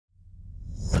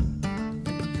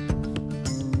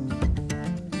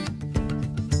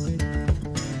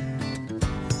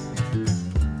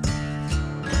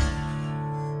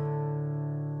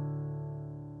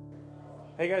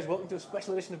Hey guys, welcome to a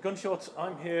special edition of Gunshots.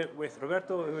 I'm here with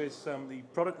Roberto, who is the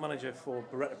product manager for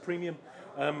Beretta Premium.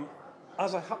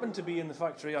 As I happened to be in the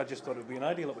factory, I just thought it would be an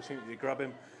ideal opportunity to grab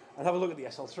him and have a look at the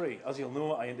SL3. As you'll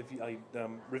know, I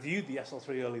reviewed the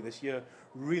SL3 earlier this year,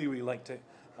 really liked it,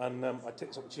 and I took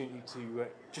this opportunity to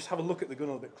just have a look at the gun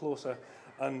a little bit closer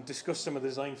and discuss some of the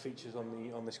design features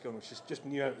on this gun, which is just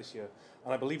new out this year,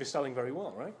 and I believe is selling very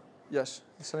well, right? Yes,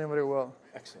 it's selling very well.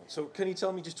 Excellent. So can you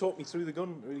talk me through the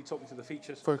gun, really talk me through the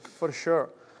features? For sure.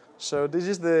 So this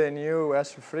is the new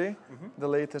SL3, the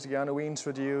latest gun we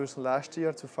introduced last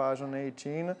year,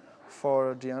 2018,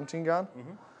 for the hunting gun.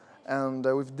 And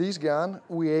with this gun,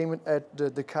 we aim at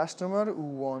the customer who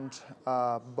wants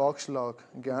a box lock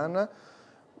gun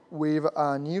with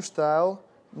a new style,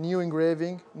 new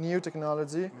engraving, new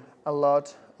technology, a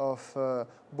lot of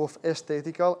both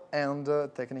aesthetical and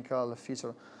technical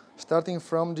features. Starting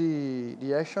from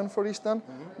the action, for instance,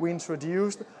 we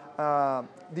introduced a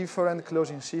different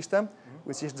closing system,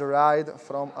 which is derived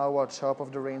from our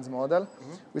top-of-the-range model,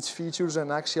 which features an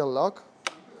axial lock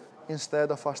instead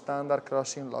of a standard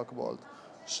crossing lock bolt.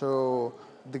 So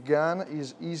the gun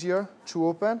is easier to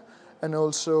open, and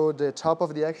also the top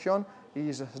of the action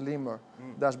is slimmer,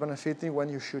 thus benefiting when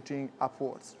you're shooting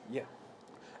upwards. Yeah.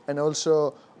 And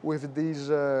also with this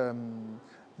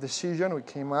decision, we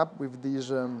came up with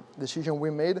this decision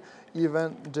we made,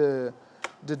 even the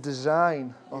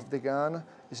design of the gun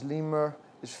is slimmer,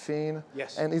 is thin,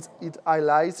 and it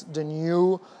highlights the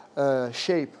new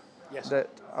shape that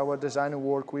our designer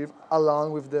worked with,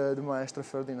 along with the Maestro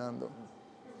Ferdinando.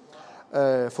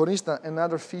 For instance,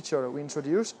 another feature we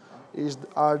introduced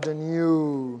are the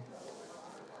new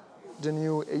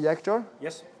ejector,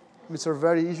 which are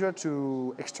very easier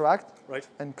to extract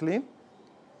and clean.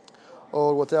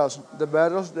 Or what else? The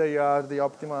barrels, they are the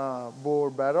Optima bore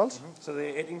barrels. So the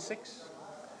 18.6?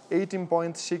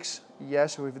 18.6,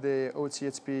 yes, with the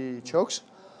OCHP chokes.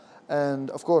 And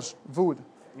of course, wood.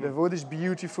 The wood is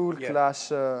beautiful,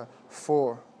 class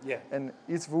 4. And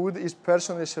its wood is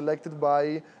personally selected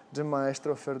by the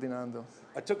Maestro Ferdinando.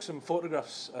 I took some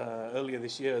photographs earlier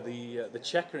this year. The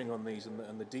checkering on these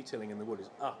and the detailing in the wood is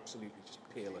absolutely just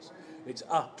peerless. It's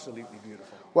absolutely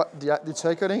beautiful. Well, the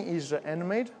checkering is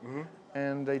handmade,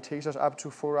 and it takes us up to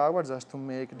 4 hours just to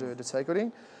make the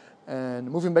checkering. And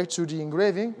moving back to the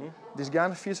engraving, this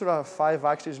gun features a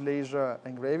 5-axis laser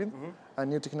engraving, a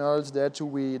new technology that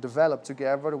we developed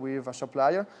together with a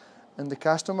supplier, and the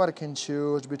customer can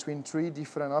choose between 3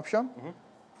 different options: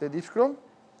 the deep scroll,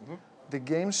 the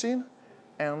game scene,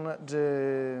 and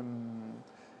the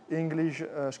English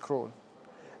scroll.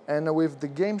 And with the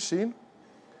game scene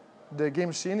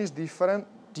is different.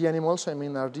 The animals,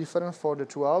 are different for the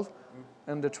 12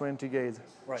 and the 20 gauge.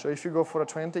 So if you go for a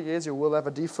 20 gauge, you will have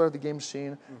a different game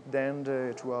scene than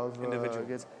the 12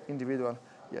 gauge individual.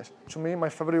 Yes. To me, my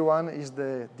favorite one is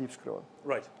the deep scroll.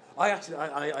 Right. I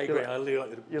agree. I really like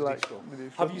the deep scroll.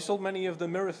 Have you sold many of the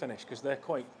mirror finish? Because they're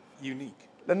quite unique.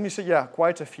 Let me say,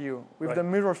 quite a few. With the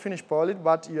mirror finish polished,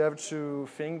 but you have to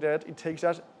think that it takes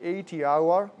us 80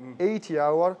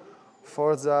 hours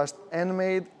for just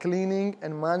handmade cleaning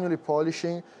and manually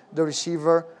polishing the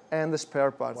receiver and the spare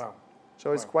parts. Wow.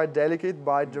 So it's quite delicate,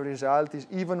 but the result is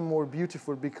even more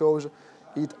beautiful because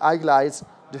it highlights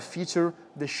the feature,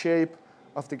 the shape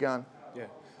of the gun. Yeah,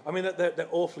 I mean, they're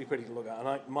awfully pretty to look at,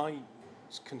 and my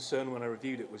concern when I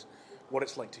reviewed it was what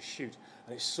it's like to shoot,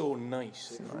 and it's so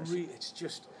nice.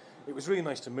 It was really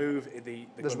nice to move. The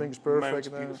swing's gun perfect. mounts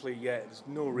beautifully. There's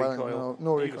no recoil.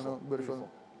 No recoil. Beautiful.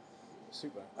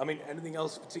 Super. I mean, anything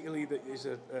else particularly that is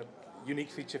a unique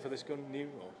feature for this gun, new?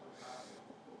 Or?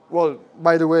 Well,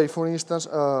 by the way, for instance,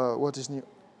 what is new?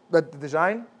 But the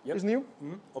design is new.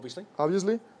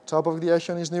 Obviously. Top of the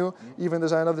action is new. Even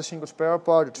design of the single spare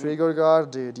part, the trigger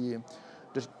guard, the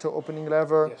opening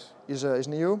lever is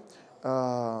new.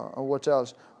 And what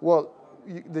else? Well,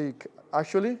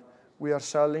 actually, we are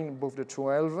selling both the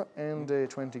 12 and the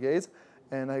 20 gauge,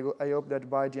 and I hope that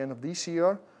by the end of this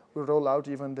year, we'll roll out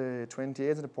even the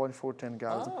 28 and the .410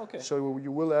 guns. So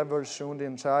you will have very soon the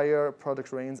entire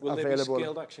product range available. Will they be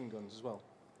scaled action guns as well?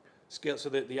 So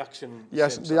the action.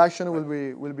 Yes, the action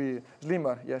will be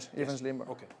slimmer. Yes, even slimmer.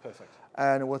 Okay, perfect.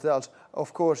 And what else?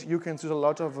 Of course, you can choose a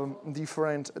lot of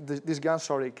different. This gun,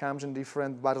 comes in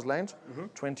different barrel lengths,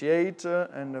 28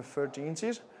 and 30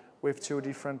 inches, with 2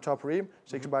 different top rib,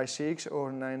 6x6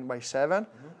 or 9x7,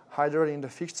 either in the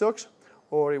fixed chokes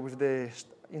or with the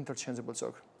interchangeable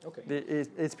choke. Okay. The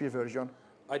HP version.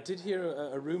 I did hear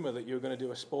a rumor that you were going to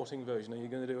do a sporting version. Are you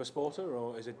going to do a sporter,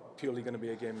 or is it purely going to be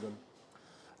a game gun?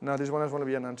 No, this one is going to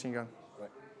be an hunting gun. Right.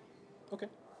 Okay.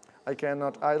 I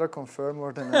cannot either confirm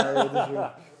or deny this.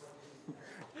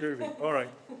 Groovy. All right.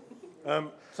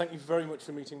 Thank you very much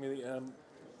for meeting me.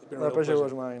 It's been a The real pleasure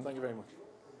was mine. Thank you very much.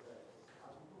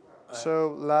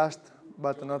 So last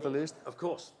but not the least, Of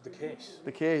course, the case.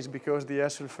 the case, because the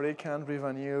SL3 comes with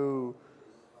a new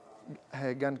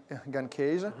gun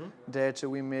case that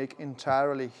we make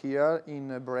entirely here in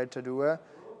Beretta 2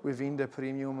 within the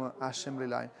premium assembly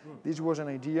line. This was an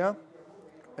idea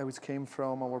which came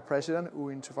from our president, who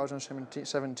in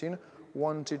 2017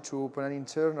 wanted to open an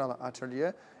internal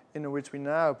atelier in which we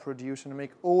now produce and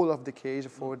make all of the case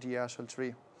for the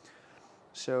SL3.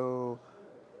 So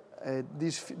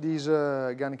this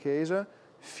gun case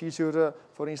featured,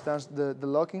 for instance, the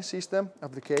locking system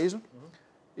of the case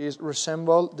is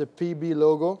resemble the PB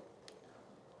logo,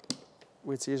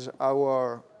 which is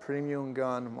our premium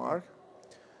gun mark.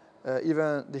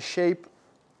 Even the shape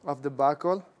of the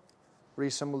buckle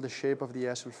resemble the shape of the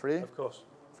SL3. Of course.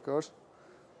 Of course.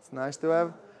 It's nice to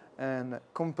have, and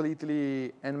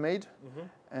completely handmade,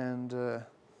 and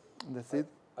that's it.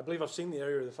 I believe I've seen the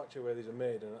area of the factory where these are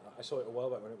made, and I saw it a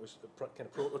while back when it was a kind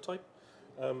of prototype.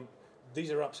 These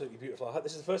are absolutely beautiful.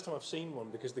 This is the first time I've seen one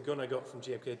because the gun I got from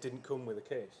GMK didn't come with a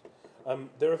case.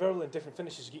 They're available in different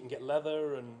finishes. You can get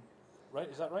leather and, right?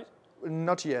 Is that right?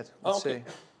 Not yet, let's say.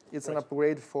 It's an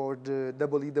upgrade for the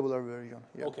EER version.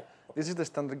 Yeah. Okay. This is the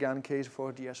standard gun case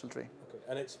for the SL3. Okay.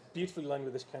 And it's beautifully lined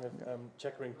with this kind of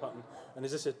checkering pattern. And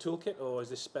is this a toolkit or is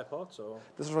this spare parts? Or?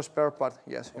 This is a spare part,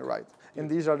 yes, you're right. And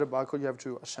these are the buckle you have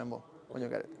to assemble when you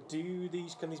get it.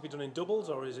 Can these be done in doubles,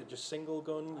 or is it just single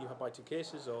gun? You have buy two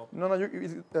cases, or? No,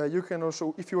 you can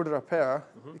also, if you order a pair,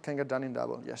 it can get done in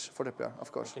double, yes, for the pair,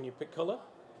 of course. Can you pick color?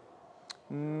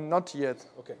 Not yet.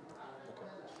 Okay.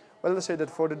 Well, let's say that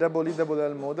for the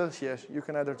EER models, yes, you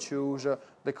can either choose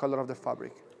the color of the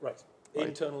fabric. Right.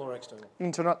 Internal or external?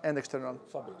 Internal and external.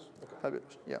 Fabulous. Okay.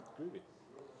 Fabulous, yeah. Groovy.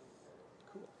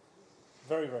 Cool.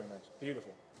 Very, very nice.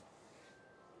 Beautiful.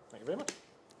 Thank you very much.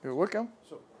 You're welcome.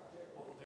 So,